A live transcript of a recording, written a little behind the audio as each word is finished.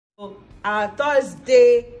our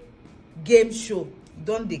Thursday game show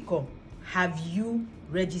don dey come. Have you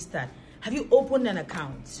registered? Have you opened an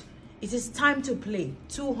account? It is time to play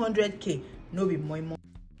 200k, no be more.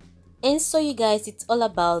 And so you guys, it's all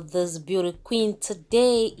about this beauty queen.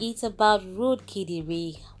 Today it's about Ruth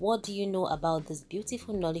Kadiri. What do you know about this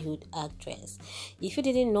beautiful Nollywood actress? If you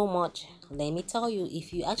didn't know much, let me tell you.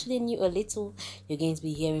 If you actually knew a little, you're going to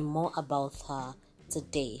be hearing more about her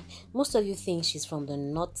today. Most of you think she's from the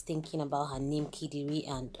north, thinking about her name Kadiri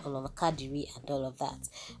and all of Kadiri and all of that,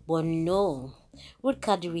 but no, Ruth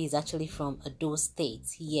Kadiri is actually from Edo State.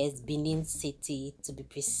 Yes, Benin City to be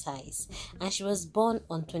precise, and she was born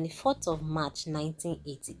on 24th of March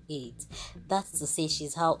 1988. That's to say,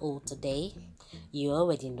 she's how old today? You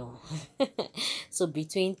already know. So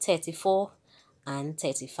between 34 and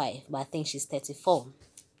 35, but I think she's 34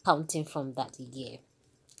 counting from that year.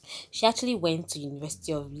 She actually went to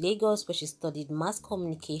University of Lagos, where she studied mass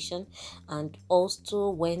communication, and also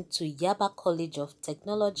went to Yaba College of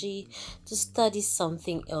Technology to study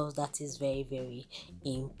something else that is very, very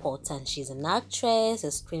important. She's an actress, a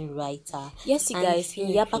screenwriter. Yes, you guys, in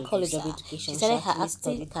Yaba College of Education, she started her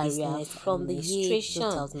acting career from the year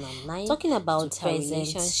 2009. Talking about her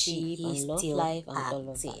relationship and love life and all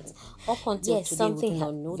of that. Up until today, something we do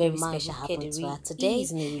not know very special happened to her today.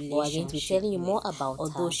 Is in a relationship. But I'm going to be telling you more about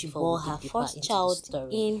her. She bore her first child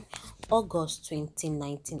in August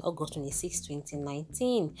 2019, August 26,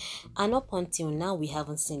 2019, and up until now we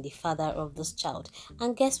haven't seen the father of this child.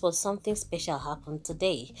 And guess what? Something special happened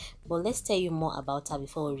today. But let's tell you more about her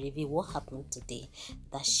before we reveal what happened today,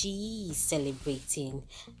 that she is celebrating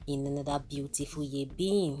in another beautiful year,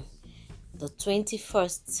 being the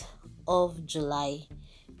 21st of July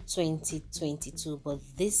 2022. But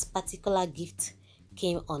this particular gift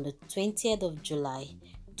came on the 20th of July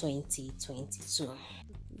 2022.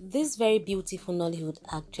 This very beautiful Nollywood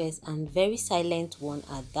actress, and very silent one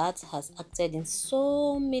at that, has acted in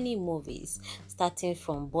so many movies, starting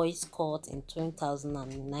from Boys Court in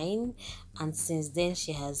 2009, and since then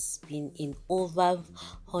she has been in over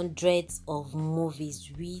hundreds of movies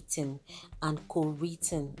written and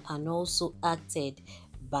co-written and also acted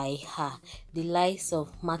by her. The likes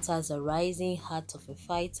of Matters Arising, Heart of a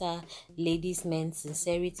Fighter, Ladies Men,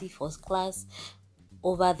 Sincerity, First Class,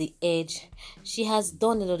 Over the Edge. She has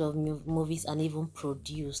done a lot of movies and even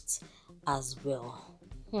produced as well.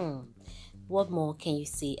 What more can you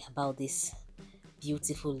say about this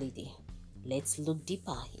beautiful lady? Let's look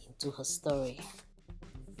deeper into her story.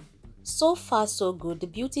 So far so good. The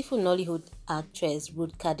beautiful Nollywood actress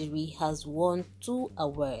Ruth Kadiri has won 2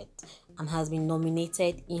 awards and has been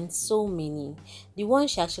nominated in so many. The one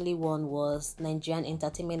she actually won was Nigerian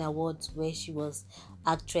Entertainment Awards, where she was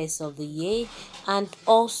Actress of the Year, and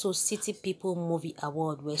also City People Movie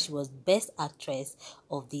Award, where she was Best Actress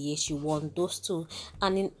of the Year. She won those 2.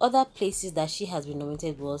 And in other places that she has been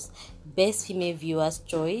nominated was Best Female Viewer's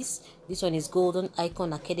Choice. This one is Golden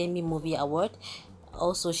Icon Academy Movie Award.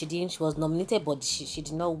 Also, she was nominated, but she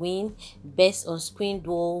did not win. Best on-screen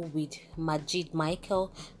duo with Majid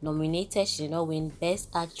Michael, nominated, she did not win. Best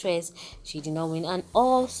actress, she did not win, and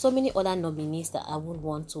so many other nominees that I wouldn't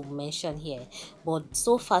want to mention here. But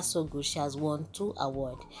so far so good. She has won 2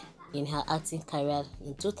 awards in her acting career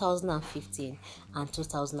in 2015 and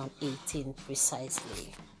 2018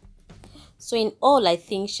 precisely. So in all, I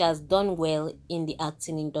think she has done well in the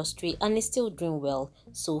acting industry and is still doing well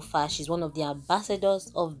so far. She's one of the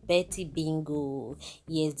ambassadors of Betty Bingo.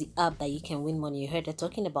 Yes, the app that you can win money. You heard her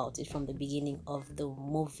talking about it from the beginning of the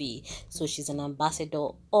movie. So she's an ambassador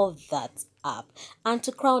of that app. And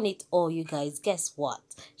to crown it all, you guys, guess what?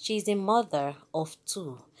 She's a mother of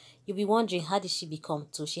 2. You'll be wondering, how did she become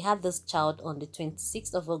 2? She had this child on the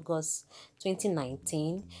 26th of August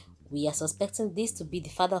 2019. We are suspecting this to be the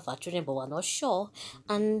father of our children, but we're not sure.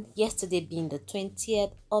 And yesterday, being the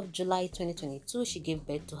 20th of July 2022, she gave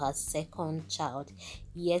birth to her 2nd child.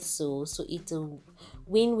 Yes, so it's a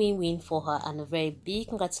win-win-win for her, and a very big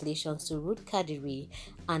congratulations to Ruth Kadiri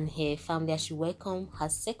and her family as she welcomed her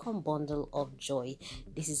 2nd bundle of joy.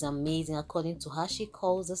 This is amazing. According to her, she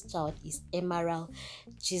calls this child is Emerald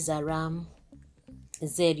Chizaram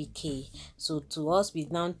Zerike. So to us, we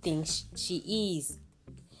now think she is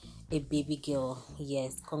a baby girl.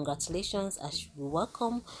 Yes, congratulations as we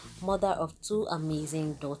welcome mother of 2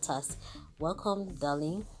 amazing daughters. Welcome,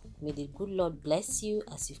 darling. May the good Lord bless you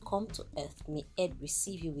as you've come to earth. May earth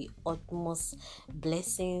receive you with utmost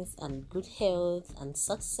blessings and good health and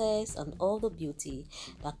success and all the beauty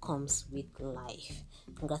that comes with life.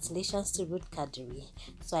 Congratulations to Ruth Kadiri.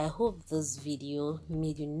 So I hope this video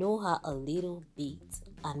made you know her a little bit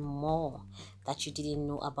and more that you didn't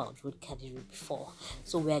know about Ruth Kadiri before.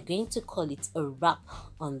 So we are going to call it a wrap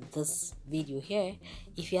on this video here.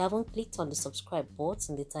 If you haven't clicked on the subscribe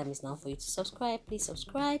button, the time is now for you to subscribe. Please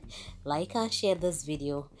subscribe, like and share this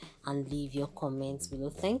video, and leave your comments below.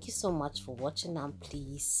 Thank you so much for watching, and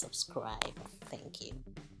please subscribe. Thank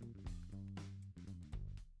you.